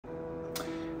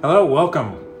Hello,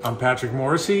 welcome. I'm Patrick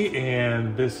Morrissey,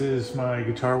 and this is my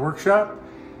guitar workshop.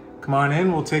 Come on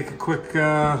in, we'll take a quick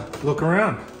look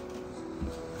around.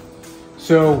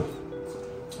 So,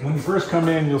 when you first come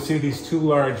in, you'll see these two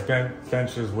large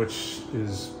benches, which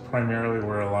is primarily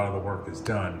where a lot of the work is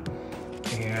done.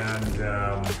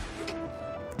 And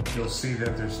you'll see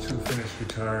that there's two finished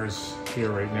guitars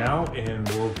here right now, and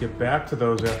we'll get back to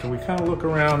those after we kind of look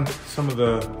around some of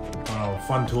the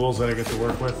fun tools that I get to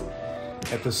work with.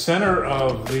 At the center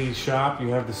of the shop, you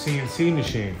have the CNC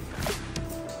machine,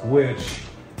 which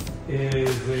is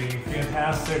a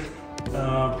fantastic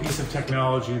piece of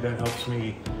technology that helps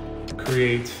me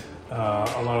create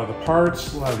a lot of the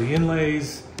parts, a lot of the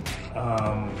inlays,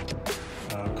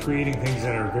 creating things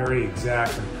that are very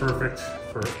exact and perfect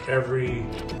for every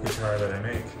guitar that I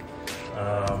make.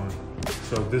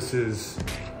 So this is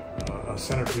a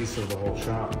centerpiece of the whole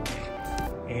shop.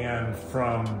 And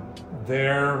from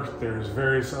there's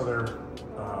various other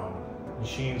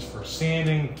machines for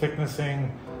sanding, thicknessing.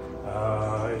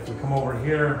 If you come over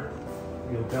here,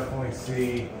 you'll definitely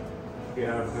see we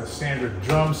have the standard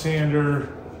drum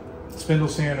sander, spindle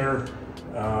sander,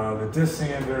 the disc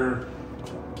sander,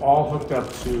 all hooked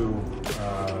up to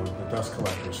the dust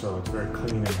collector, so it's very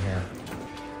clean in here.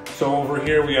 So over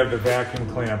here we have the vacuum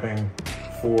clamping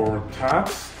for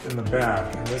tops in the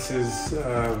back, and this is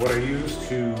what I use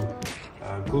to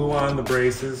glue on the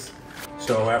braces.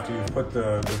 So after you've put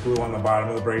the glue on the bottom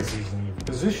of the braces and you've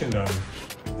positioned them,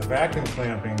 the vacuum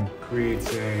clamping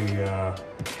creates a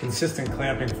consistent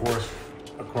clamping force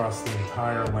across the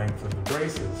entire length of the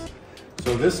braces.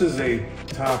 So this is a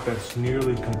top that's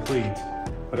nearly complete,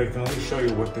 but I can only show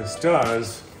you what this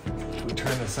does. We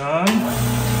turn this on.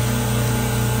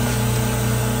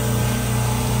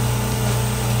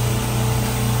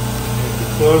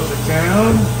 Close it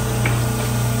down,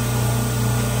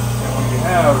 and what you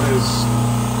have is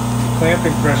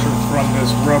clamping pressure from this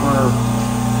rubber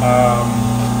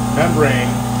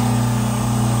membrane,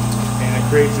 and it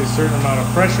creates a certain amount of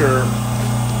pressure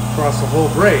across the whole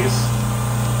brace,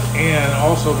 and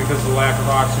also because of the lack of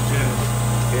oxygen,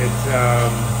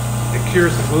 it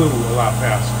cures the glue a lot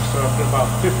faster. So after about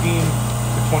 15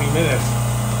 to 20 minutes,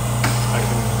 I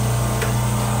can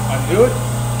undo it,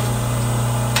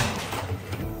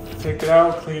 take it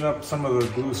out, clean up some of the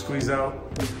glue squeeze out,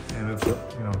 and it's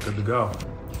good to go.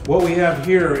 What we have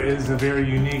here is a very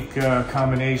unique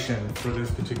combination for this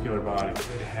particular body.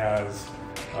 It has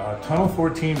tunnel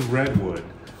 14 redwood,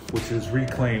 which is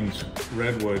reclaimed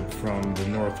redwood from the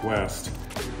Northwest.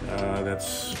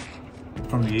 That's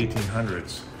from the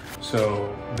 1800s.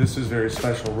 So this is very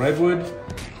special redwood,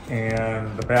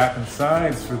 and the back and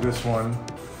sides for this one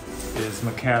is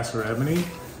Macassar ebony,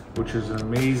 which is an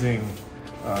amazing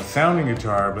sounding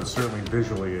guitar, but certainly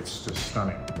visually it's just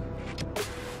stunning.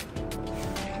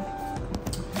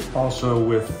 Also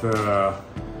with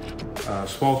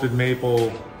spalted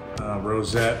maple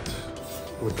rosette,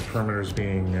 with the perimeters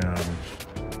being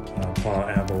Paul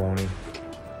Abalone,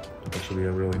 which will be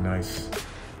a really nice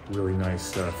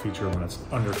feature when it's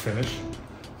under finish.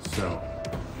 So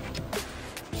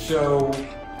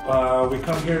we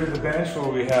come here to the bench where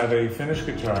we have a finished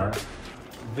guitar.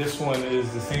 This one is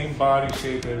the same body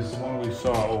shape as the one we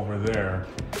saw over there,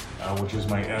 which is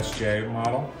my SJ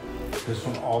model. This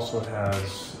one also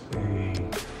has a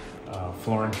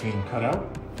Florentine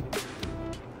cutout.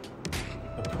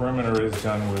 The perimeter is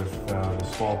done with the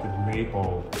spalted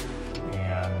maple,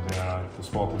 and the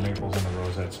spalted maple's in the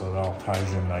rosette, so it all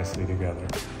ties in nicely together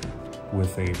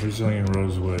with a Brazilian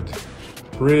rosewood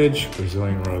bridge,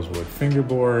 Brazilian rosewood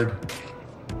fingerboard,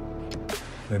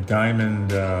 the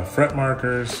diamond fret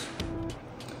markers,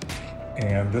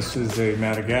 and this is a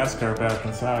Madagascar back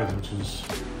and sides, which is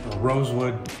a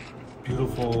rosewood,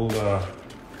 beautiful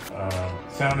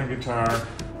sounding guitar,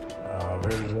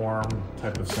 very warm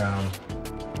type of sound.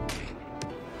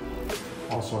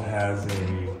 Also has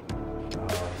a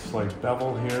slight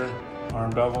bevel here,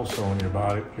 arm bevel, so when your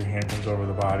hand comes over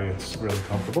the body, it's really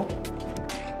comfortable.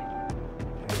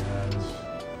 And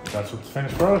that's what the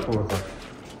finished product will look like.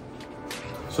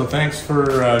 So thanks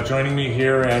for joining me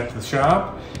here at the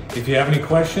shop. If you have any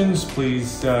questions,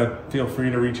 please feel free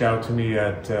to reach out to me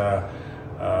at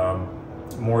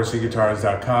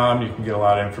MorrisseyGuitars.com. You can get a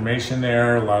lot of information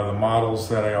there, a lot of the models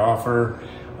that I offer,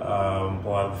 a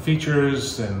lot of the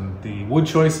features and the wood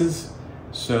choices.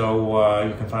 So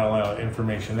you can find a lot of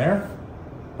information there,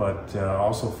 but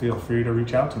also feel free to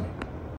reach out to me.